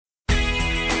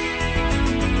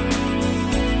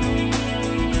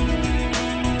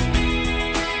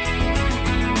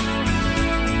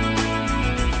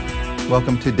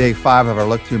Welcome to day 5 of our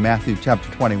look through Matthew chapter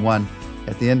 21.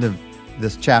 At the end of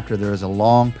this chapter, there is a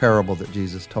long parable that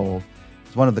Jesus told.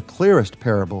 It's one of the clearest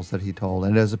parables that he told,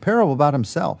 and it is a parable about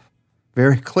himself,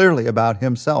 very clearly about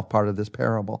himself, part of this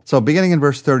parable. So beginning in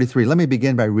verse 33, let me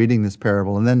begin by reading this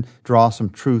parable and then draw some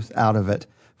truth out of it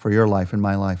for your life and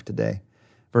my life today.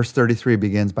 Verse 33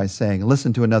 begins by saying,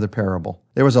 listen to another parable.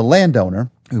 There was a landowner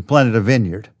who planted a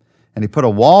vineyard, and he put a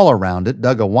wall around it,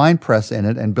 dug a winepress in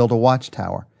it, and built a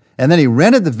watchtower. And then he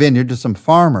rented the vineyard to some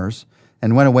farmers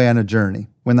and went away on a journey.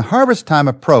 When the harvest time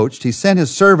approached, he sent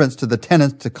his servants to the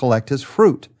tenants to collect his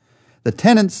fruit. The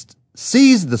tenants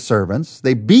seized the servants,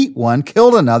 they beat one,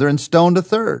 killed another, and stoned a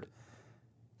third.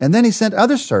 And then he sent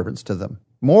other servants to them,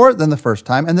 more than the first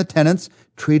time, and the tenants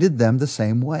treated them the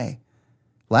same way.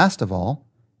 Last of all,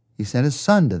 he sent his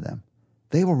son to them.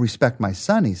 They will respect my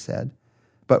son, he said.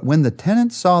 But when the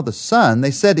tenants saw the son, they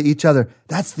said to each other,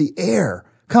 that's the heir.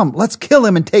 Come, let's kill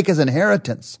him and take his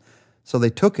inheritance. So they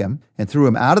took him and threw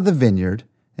him out of the vineyard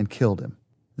and killed him.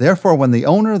 Therefore, when the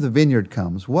owner of the vineyard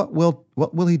comes, what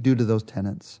will he do to those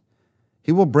tenants?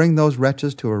 He will bring those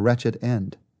wretches to a wretched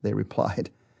end, they replied.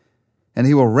 And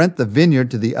he will rent the vineyard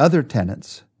to the other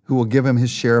tenants, who will give him his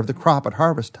share of the crop at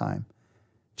harvest time.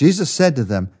 Jesus said to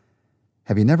them,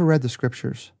 have you never read the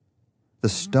scriptures? The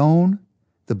stone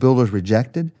the builders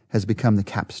rejected has become the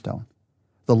capstone.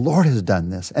 The Lord has done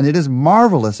this, and it is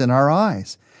marvelous in our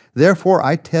eyes. Therefore,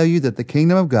 I tell you that the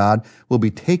kingdom of God will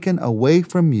be taken away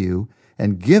from you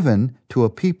and given to a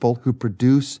people who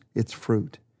produce its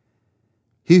fruit.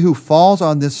 He who falls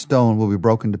on this stone will be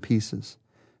broken to pieces,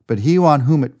 but he on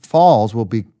whom it falls will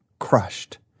be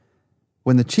crushed.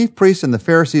 When the chief priests and the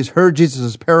Pharisees heard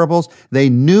Jesus' parables, they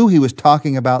knew he was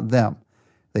talking about them.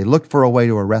 They looked for a way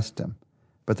to arrest him,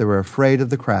 but they were afraid of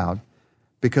the crowd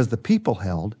because the people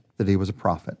held that he was a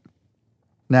prophet.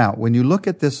 Now, when you look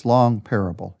at this long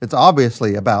parable, it's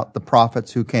obviously about the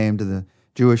prophets who came to the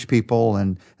Jewish people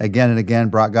and again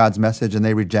brought God's message, and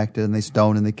they rejected and they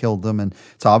stoned and they killed them. And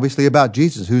it's obviously about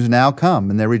Jesus, who's now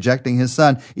come, and they're rejecting his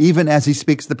son, even as he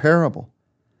speaks the parable.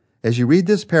 As you read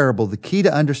this parable, the key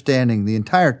to understanding the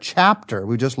entire chapter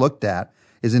we just looked at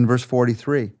is in verse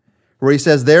 43, where he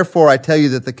says, therefore I tell you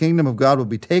that the kingdom of God will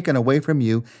be taken away from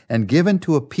you and given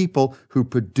to a people who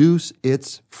produce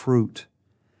its fruit.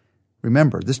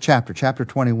 Remember, this chapter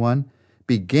 21,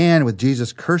 began with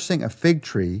Jesus cursing a fig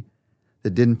tree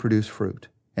that didn't produce fruit.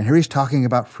 And here he's talking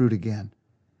about fruit again.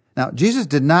 Now, Jesus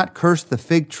did not curse the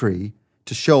fig tree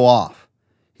to show off.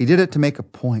 He did it to make a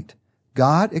point.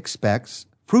 God expects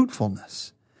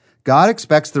fruitfulness. God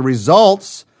expects the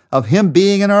results of him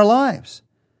being in our lives.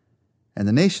 And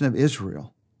the nation of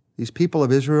Israel, these people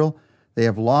of Israel, they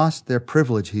have lost their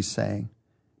privilege, he's saying,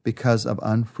 because of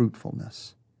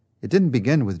unfruitfulness. It didn't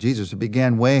begin with Jesus. It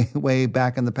began way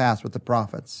back in the past with the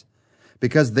prophets.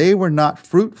 Because they were not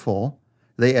fruitful,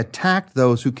 they attacked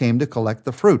those who came to collect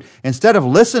the fruit. Instead of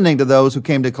listening to those who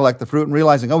came to collect the fruit and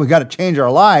realizing, we've got to change our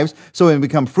lives so we can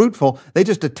become fruitful, they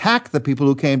just attacked the people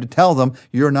who came to tell them,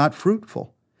 you're not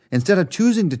fruitful. Instead of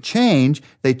choosing to change,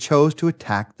 they chose to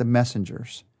attack the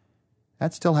messengers.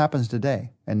 That still happens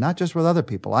today, and not just with other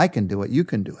people. I can do it, you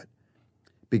can do it.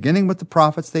 Beginning with the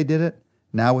prophets, they did it.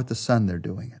 Now with the Son, they're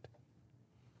doing it.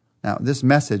 Now, this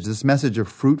message of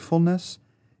fruitfulness,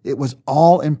 it was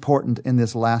all important in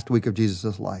this last week of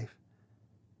Jesus' life.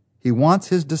 He wants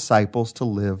his disciples to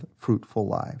live fruitful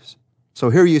lives.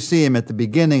 So here you see him at the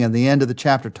beginning and the end of the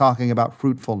chapter talking about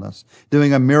fruitfulness,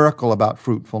 doing a miracle about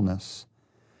fruitfulness,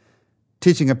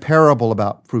 teaching a parable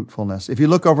about fruitfulness. If you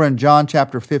look over in John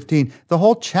chapter 15, the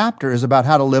whole chapter is about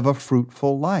how to live a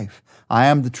fruitful life. I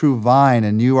am the true vine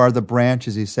and you are the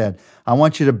branches, he said. I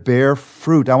want you to bear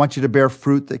fruit. I want you to bear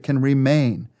fruit that can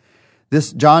remain.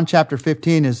 This John chapter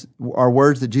 15 are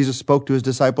words that Jesus spoke to his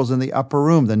disciples in the upper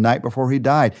room the night before he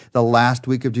died, the last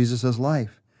week of Jesus'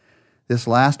 life. This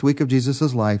last week of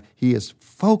Jesus' life, he is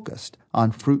focused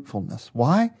on fruitfulness.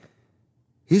 Why?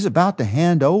 He's about to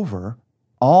hand over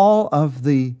all of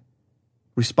the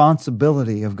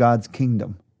responsibility of God's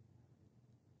kingdom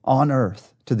on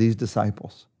earth to these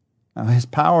disciples. Now, his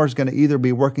power is going to either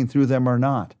be working through them or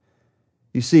not.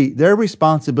 You see, their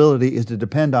responsibility is to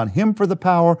depend on him for the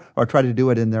power or try to do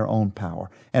it in their own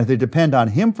power. And if they depend on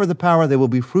him for the power, they will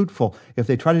be fruitful. If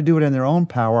they try to do it in their own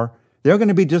power, they're going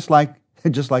to be just like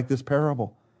this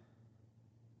parable.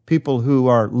 People who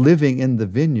are living in the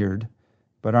vineyard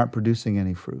but aren't producing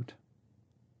any fruit.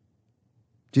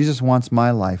 Jesus wants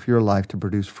my life, your life, to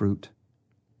produce fruit.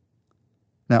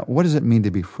 Now, what does it mean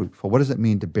to be fruitful? What does it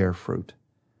mean to bear fruit?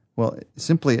 Well,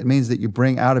 simply it means that you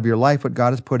bring out of your life what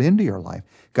God has put into your life.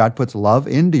 God puts love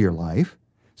into your life,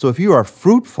 So if you are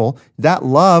fruitful, that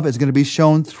love is going to be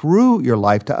shown through your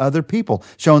life to other people,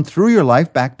 shown through your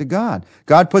life back to God.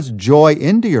 God puts joy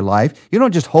into your life. You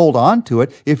don't just hold on to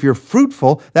it. If you're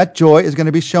fruitful, that joy is going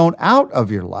to be shown out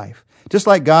of your life. Just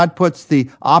like God puts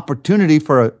the opportunity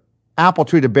for an apple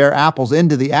tree to bear apples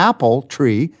into the apple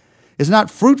tree, is not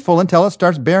fruitful until it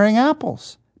starts bearing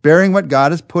apples, bearing what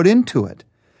God has put into it.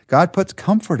 God puts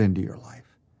comfort into your life.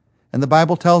 And the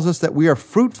Bible tells us that we are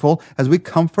fruitful as we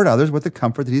comfort others with the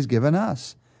comfort that He's given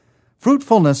us.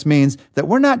 Fruitfulness means that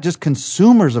we're not just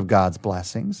consumers of God's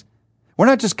blessings. We're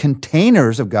not just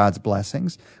containers of God's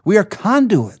blessings. We are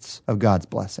conduits of God's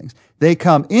blessings. They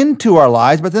come into our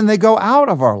lives, but then they go out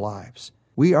of our lives.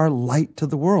 We are light to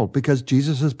the world because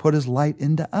Jesus has put His light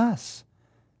into us.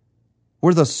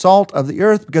 We're the salt of the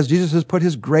earth because Jesus has put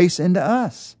His grace into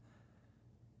us.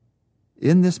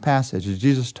 In this passage, as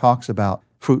Jesus talks about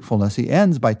fruitfulness, He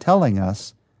ends by telling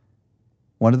us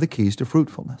one of the keys to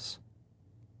fruitfulness.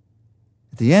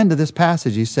 At the end of this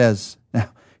passage, He says,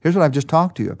 now, here's what I've just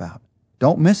talked to you about.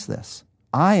 Don't miss this.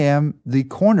 I am the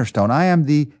cornerstone. I am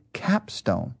the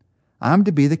capstone. I'm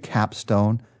to be the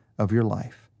capstone of your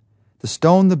life. The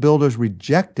stone the builders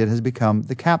rejected has become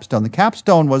the capstone. The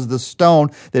capstone was the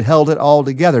stone that held it all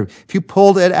together. If you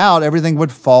pulled it out, everything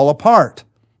would fall apart.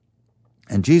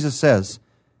 And Jesus says,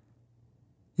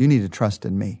 you need to trust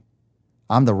in me.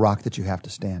 I'm the rock that you have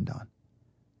to stand on.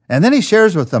 And then He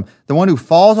shares with them, the one who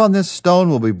falls on this stone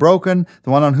will be broken. The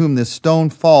one on whom this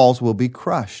stone falls will be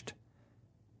crushed.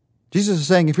 Jesus is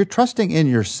saying, if you're trusting in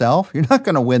yourself, you're not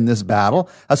going to win this battle.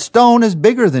 A stone is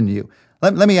bigger than you.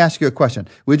 Let me ask you a question.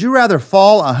 Would you rather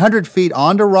fall 100 feet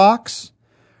onto rocks,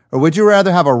 or would you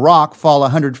rather have a rock fall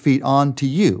 100 feet onto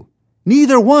you?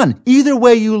 Neither one. Either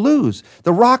way you lose.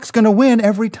 The rock's going to win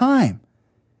every time.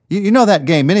 You know that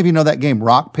game. Many of you know that game,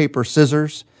 rock, paper,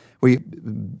 scissors, where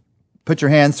you put your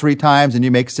hands 3 times and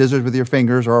you make scissors with your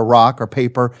fingers, or a rock or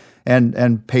paper,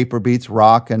 and paper beats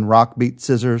rock and rock beats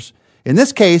scissors. In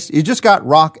this case, you just got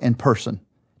rock and person.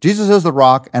 Jesus is the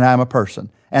rock and I'm a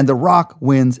person. And the rock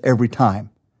wins every time.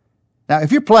 Now,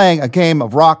 if you're playing a game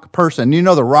of rock person, you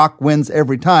know the rock wins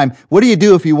every time. What do you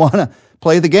do if you want to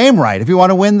play the game right? If you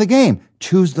want to win the game,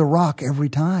 choose the rock every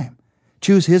time.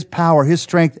 Choose His power, His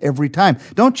strength every time.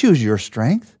 Don't choose your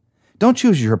strength. Don't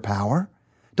choose your power.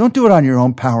 Don't do it on your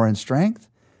own power and strength.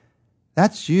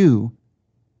 That's you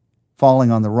falling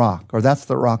on the rock, or that's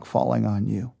the rock falling on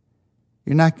you.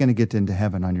 You're not going to get into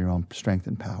heaven on your own strength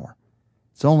and power.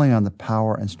 It's only on the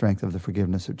power and strength of the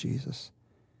forgiveness of Jesus.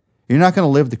 You're not going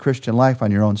to live the Christian life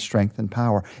on your own strength and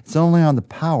power. It's only on the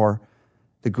power,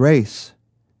 the grace,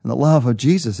 and the love of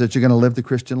Jesus that you're going to live the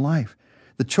Christian life.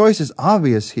 The choice is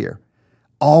obvious here.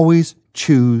 Always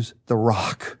choose the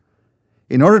rock.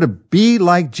 In order to be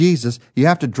like Jesus, you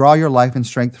have to draw your life and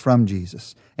strength from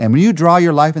Jesus. And when you draw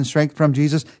your life and strength from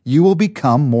Jesus, you will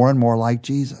become more and more like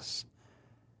Jesus.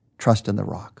 Trust in the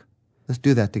rock. Let's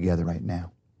do that together right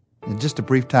now. In just a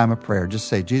brief time of prayer, just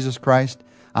say, Jesus Christ,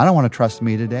 I don't want to trust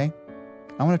me today.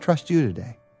 I want to trust you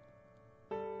today.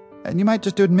 And you might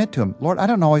just admit to Him, Lord, I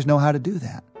don't always know how to do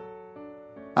that.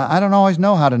 I don't always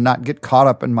know how to not get caught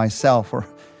up in myself or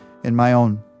in my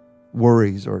own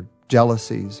worries or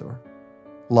jealousies or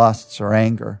lusts or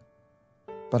anger.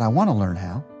 But I want to learn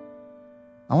how.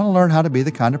 I want to learn how to be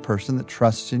the kind of person that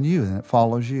trusts in you and that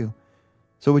follows you.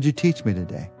 So would you teach me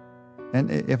today?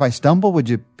 And if I stumble, would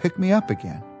you pick me up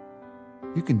again?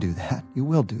 You can do that. You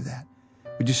will do that.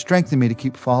 Would you strengthen me to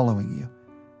keep following you?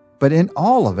 But in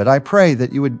all of it, I pray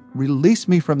that you would release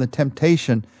me from the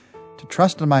temptation to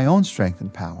trust in my own strength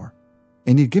and power.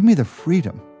 And you'd give me the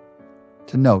freedom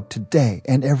to know today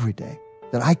and every day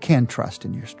that I can trust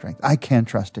in your strength. I can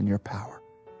trust in your power.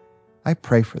 I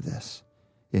pray for this.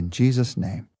 In Jesus'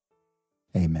 name,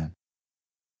 amen.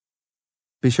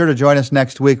 Be sure to join us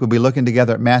next week. We'll be looking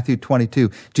together at Matthew 22.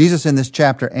 Jesus in this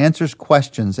chapter answers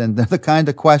questions, and they're the kind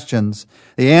of questions,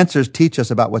 the answers teach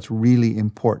us about what's really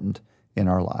important in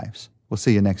our lives. We'll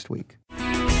see you next week.